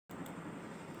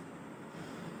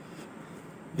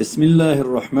بسم الله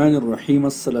الرحمن الرحيم.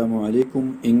 السلام عليكم.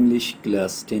 English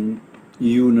class 10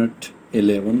 unit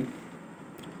 11.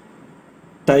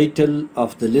 Title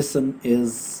of the lesson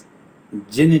is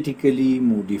genetically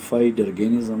modified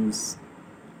organisms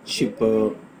چې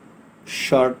په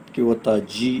شارټ کې وتا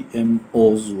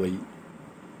GMOs وایي.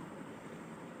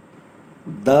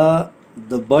 دا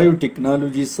د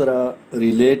بایوټیکنالوژي سره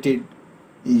ریلیټډ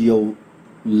یو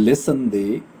لیسن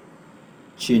دی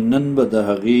چې نن به د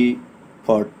هغې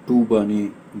پارت 2 باندې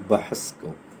بحث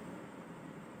کوو.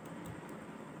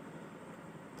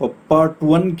 په پارت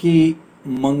 1 کې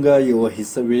منګه یو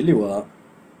حصه ویلې وه.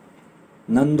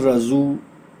 نن راځو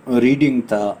ریډینګ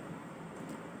ته.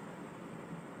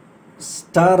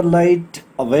 Starlight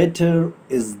Aviator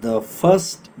is the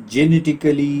first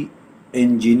genetically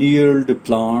engineered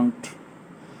plant.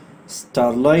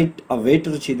 Starlight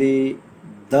Aviator چې دی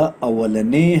دا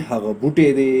اولنې هغه بوټی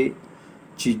دی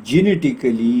چې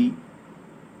جینیټیکلی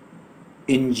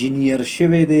انجینیر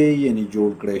شوی دی، یعنی جوړ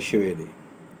کړی شوی دی.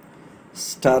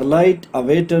 سټارلایټ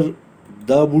اویټر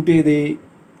دا بوټی دی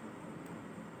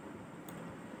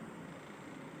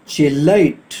چې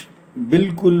لایټ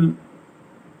بالکل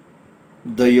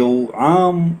د یو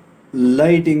عام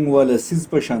لایټینګ والا سیز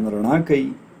په شان رڼا کوي.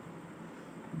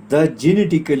 دا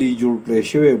جینیټیکلی جوړ کړی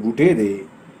شوی بوټی دی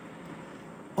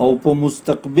او په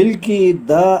مستقبل کې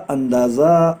دا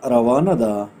اندازه روانه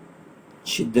ده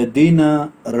چې د دې نه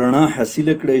رڼا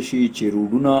حاصله کړی شي چې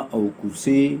روډونه او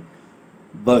کوڅې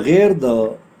بغیر د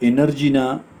انرژي نه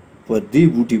په دې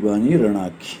بوټي باندې رڼا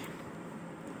کړي.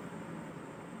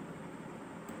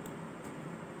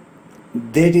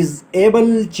 That is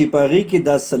able چې په هغې کې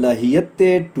دا صلاحیت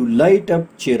دی to light up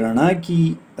چې رڼا کړي،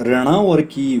 رڼا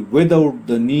ورکړي without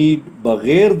the need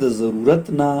بغیر د ضرورت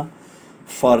نه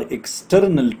for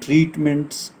external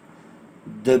treatments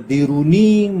د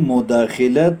بیرونی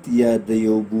مداخلت یا د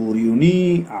یو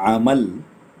بیرونی عمل،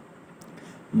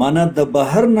 معنا د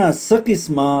بهر نه څه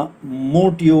قسمه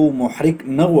موټ یو محرک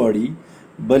نه غواړي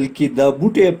بلکې دا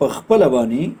بوټی په خپله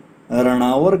باندې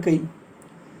رڼا ورکوي.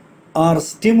 آر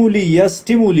سټیمولی یا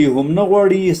سټیمولی هم نه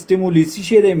غواړي. سټیمولی څه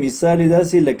شی دی؟ مثال یې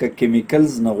داسې لکه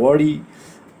کیمیکلز نه غواړي،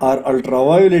 آر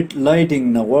الټراوایولټ لایټینګ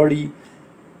نه غواړي.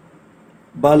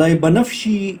 بالای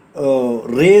بنفشي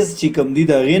ریز چې کوم دي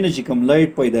د هغې نه چې کوم لایټ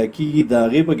پیدا کېږي د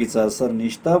هغې پکې څه اثر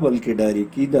نشته بلکې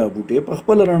ډایرکټلي دا بوټی په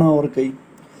خپله رڼا ورکوي.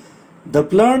 د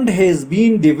پلانټ هیز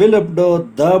بین ډیولپډ،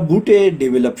 دا بوټی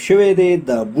ډیولپ شوی دی،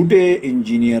 دا بوټی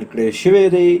انجینیر کړی شوی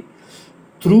دی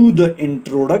تھرو د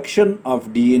انټروډکشن آف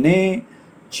ډي این اے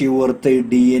چې ورته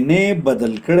ډي این اے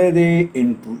بدل کړی دی.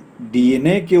 ډي این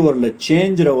اے کې ورله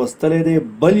چینج راوستلی دی،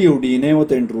 بل یو ډي این اے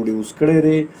ورته انټروډیوس کړی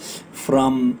دی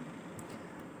فرام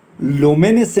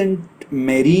لومینسنٹ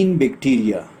میرین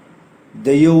بیکټیریا، د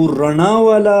یو رڼا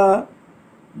والا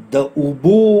د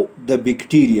اوبو د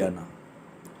بیکټیریا نه.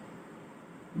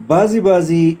 بعضې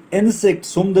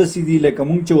انسیکټس هم داسې دي لکه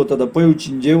موږ چې ورته د پیو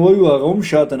چینجی وایو، هغه هم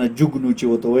شاته نه جګنو چې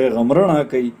ورته وایي، هغه هم رڼا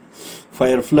کوي،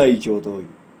 فایرفلای چې ورته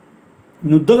وایي.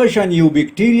 نو دغه شان یو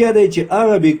بیکټیریا دی چې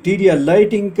هغه بیکټیریا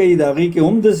لایټینګ کوي، د هغې کې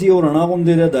هم داسې یو رڼا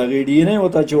غوندې ده، د هغې ډي این اے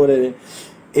ورته اچولی دی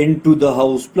into the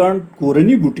house plant.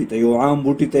 کورني بوټي ته، یو عام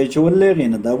بوټي ته اچولی، هغې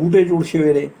نه دا بوټی جوړ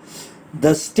شوی دی.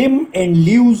 the stem and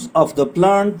leaves of the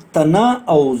plant، تنه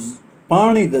او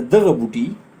پاڼې د دغه بوټي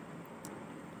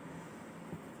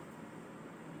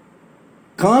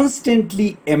constantly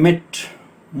emit،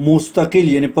 مستقل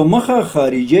یعنی په مخه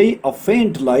خارجي a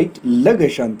faint light، لږه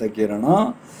شانته کې رڼا،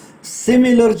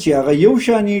 similar چې هغه یو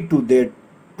شانی to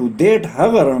that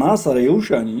هغه رڼا سره یو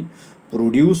شانی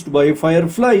produced by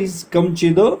fireflies، کم چې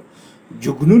د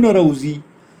جګنو نه راوځي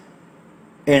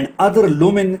and other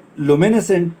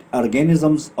luminescent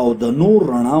organisms، او د نور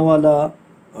رڼا والا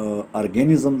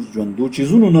organisms ژوندو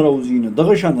چیزونو نه راوځي. نو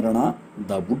دغه شان رڼا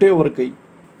دا بوټی ورکوي.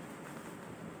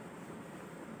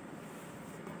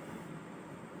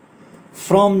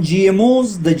 from GMOs،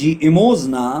 د GMOs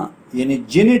نه یعنی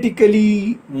genetically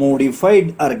modified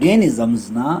organisms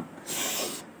نه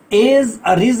as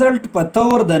a result په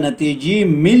طور د نتیجې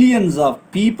millions of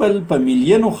people، په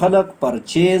میلیونو خلق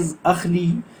پرچیز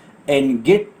اخلي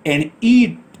and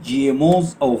eat GMOs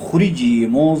او خوري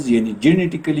GMOs یعنی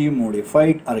genetically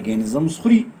modified organisms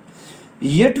خوري.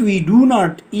 yet we do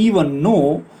not even know،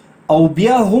 او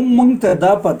بیا هم موږ ته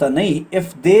دا پته نه if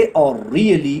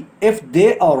they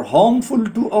are harmful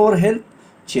to our health،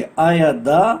 چې آیا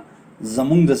دا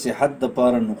زموږ د صحت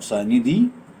دپاره نقصاني دي.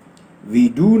 we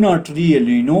do not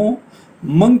really know،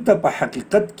 موږ ته په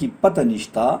حقیقت کې پته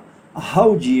نشته how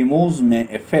GMOs may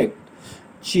affect،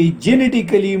 چې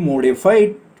genetically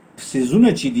modified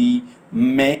سیزونه چې دي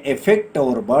may affect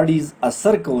our bodies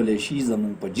اثر کولی شي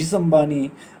زمونږ په جسم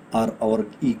باندې or our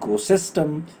ecosystem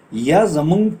یا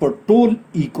زمونږ په ټول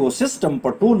ecosystem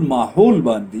په ټول ماحول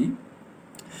باندې.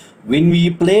 when we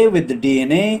play with the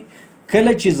DNA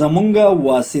کله چې زمونږه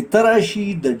واسطه راشي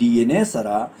د DNA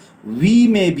سره we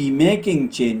may be making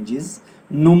changes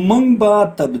نو موږ به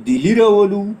تبدیلی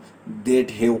راولو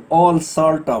that have all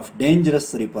sort of dangerous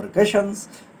repercussions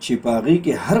چې په هغې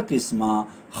کې هر قسمه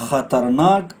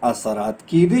خطرناک اثرات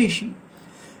کیدی شي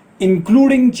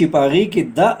including چې په هغې کې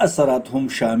دا اثرات هم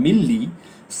شامل دي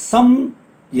some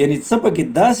یعنی څه پکې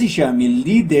داسې شامل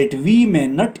دي that we may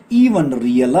not even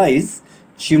realize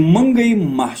چې موږ یې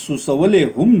محسوسولی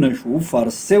هم نشو for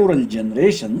several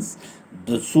generations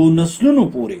د څو نسلونو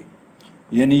پورې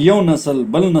یعنی یو نسل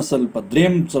بل نسل په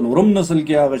دریم څلورم نسل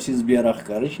کې هغه چیز بیا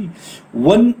راښکاره شي.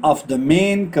 one of the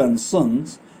main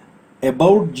concerns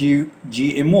about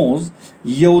GMOs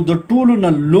یو د ټولو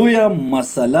نه لویه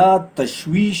مسله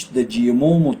تشویش د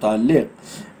GMO متعلق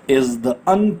is the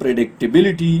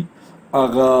unpredictability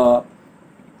هغه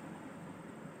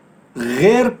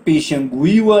غیر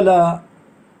پیشنګویي والا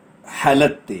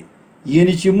حالت دی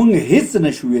یعنی چې موږ هیڅ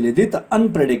نشو ویلی دې ته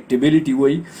unpredictability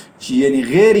وایي چې یعنی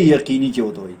غیر یقیني چې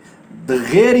ورته وایي د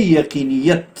غیر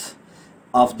یقینیت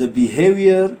of the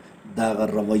behavior دغه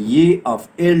رویې of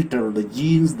altered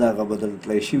genes دغه بدل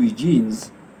کړی شوي genes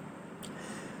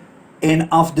and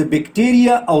of the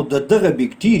bacteria او د دغه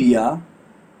bacteria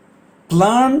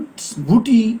plants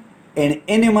بوټي and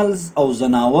animals او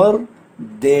زناور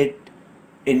that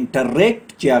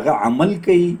interact چې هغه عمل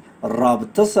کوي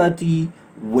رابطه ساتي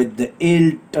with the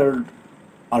altered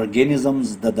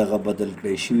organisms دغه بدل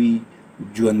کړی شوي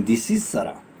ژوندي څیز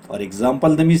سره. for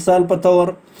example د مثال په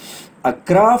طور a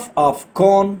crop of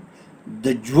corn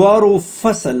د جوارو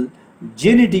فصل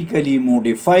genetically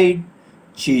modified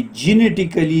چې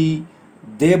genetically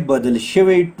دی بدل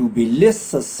شوی to be less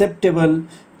susceptible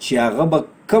چې هغه به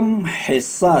کم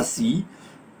حساسي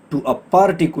to a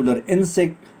particular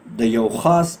insect د یو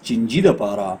خاص چینجي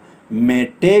دپاره may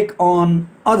take on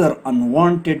other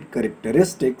unwanted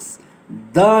characteristics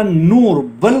دا نور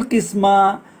بل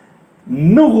قسمه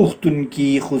نه غوښتونکي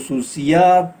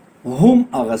خصوصیات هم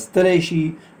اغستلی شي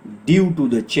due to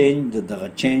the change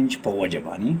دغه change په وجه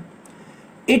باندې.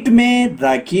 it may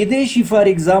دا کیدی شي for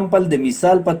example د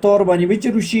مثال په طور باندې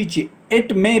وچرو شي چې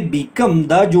it may become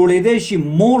دا جوړیدی شي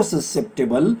more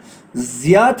susceptible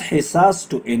زیات حساس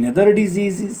to another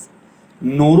diseases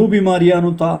نورو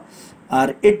بیماریانو ته or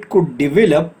it could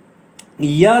develop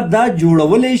یا دا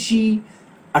جوړولی شي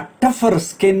a tougher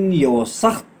skin یو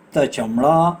سخت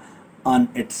چمړه on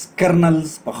its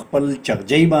kernels په خپل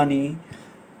چغجۍ باندې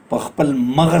په خپل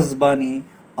مغز باندې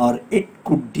or it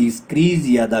could decrease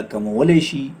یا دا کمولی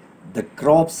شي the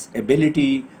crops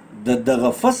ability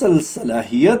دغه فصل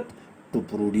صلاحیت to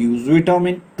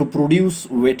produce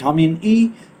vitamin E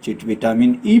چې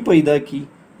ویټامین E پیدا کی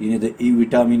یعنی د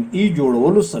ویټامین E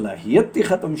جوړولو صلاحیت تی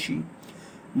ختم شي.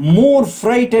 more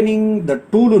frightening د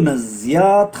ټولو نه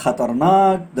زیات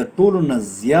خطرناک د ټولو نه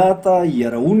زیاته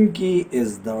یرونکي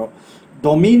is the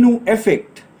domino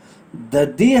effect د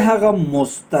دې هغه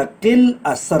مستقل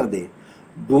اثر دی.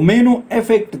 ډومینو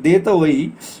افیکټ دې ته وایي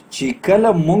چې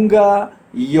کله مونږه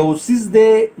یو څیز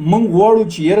دی مونږ غواړو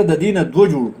چې یاره د دې نه دوه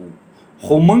جوړ کړو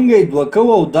خو مونږ یې دوه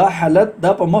کوو او دا حالت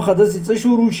دا په مخه داسې څه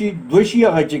شروع شي دوه شي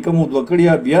هغه چې کوم دوه کړي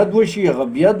بیا دوه شي هغه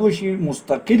بیا دوه شي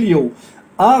مستقل یو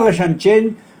هغه شان چینج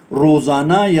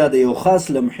روزانه یا د یو خاص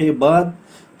لمحې بعد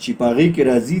چې په هغې کې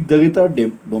راځي دغې ته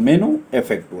ډومینو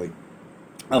افیکټ وایي.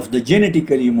 of the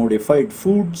genetically modified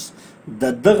foods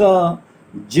دغه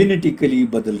genetically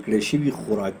بدل کړی شوي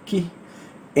خوراک کې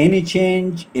any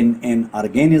change in an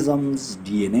organism's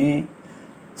DNA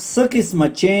څه قسمه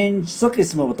چینج څه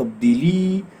قسمه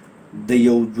تبدیلي د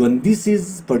یو ژوندي څیز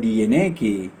په DNA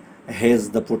کې has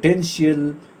the potential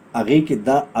هغې کې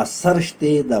دا اثر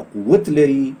شته دا قوت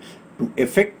لري to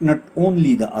affect not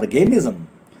only the organism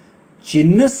چې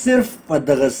نه صرف په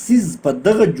دغه څیز په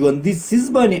دغه ژوندي څیز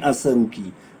باندې اثر وکړي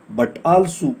but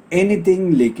also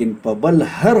anything لیکن په بل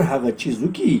هر هغه چیزو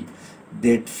کې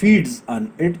that feeds on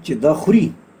it چې دا خوري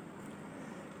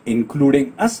including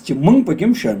us چې موږ پکې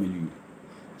هم شامل یو.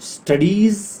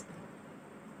 studies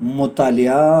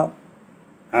مطالعه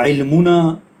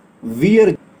علمونه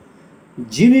where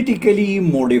genetically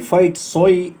modified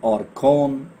soy or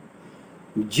corn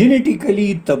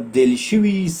genetically تبدیل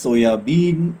شوي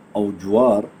سویابین او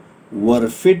جوار were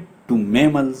fed to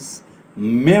mammals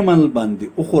میمل باندې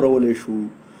اخورولی شو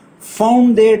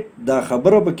found that دا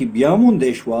خبره پکې بیا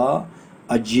موندی شوه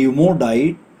a GMO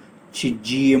diet چې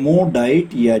GMO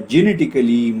diet یا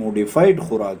genetically modified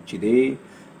خوراک چې دی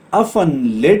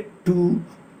often led to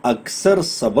अक्सर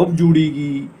सबब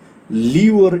जुड़ेगी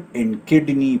liver and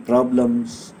kidney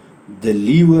problems, the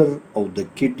liver और the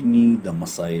kidney the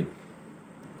मसाइल।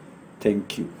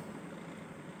 Thank you.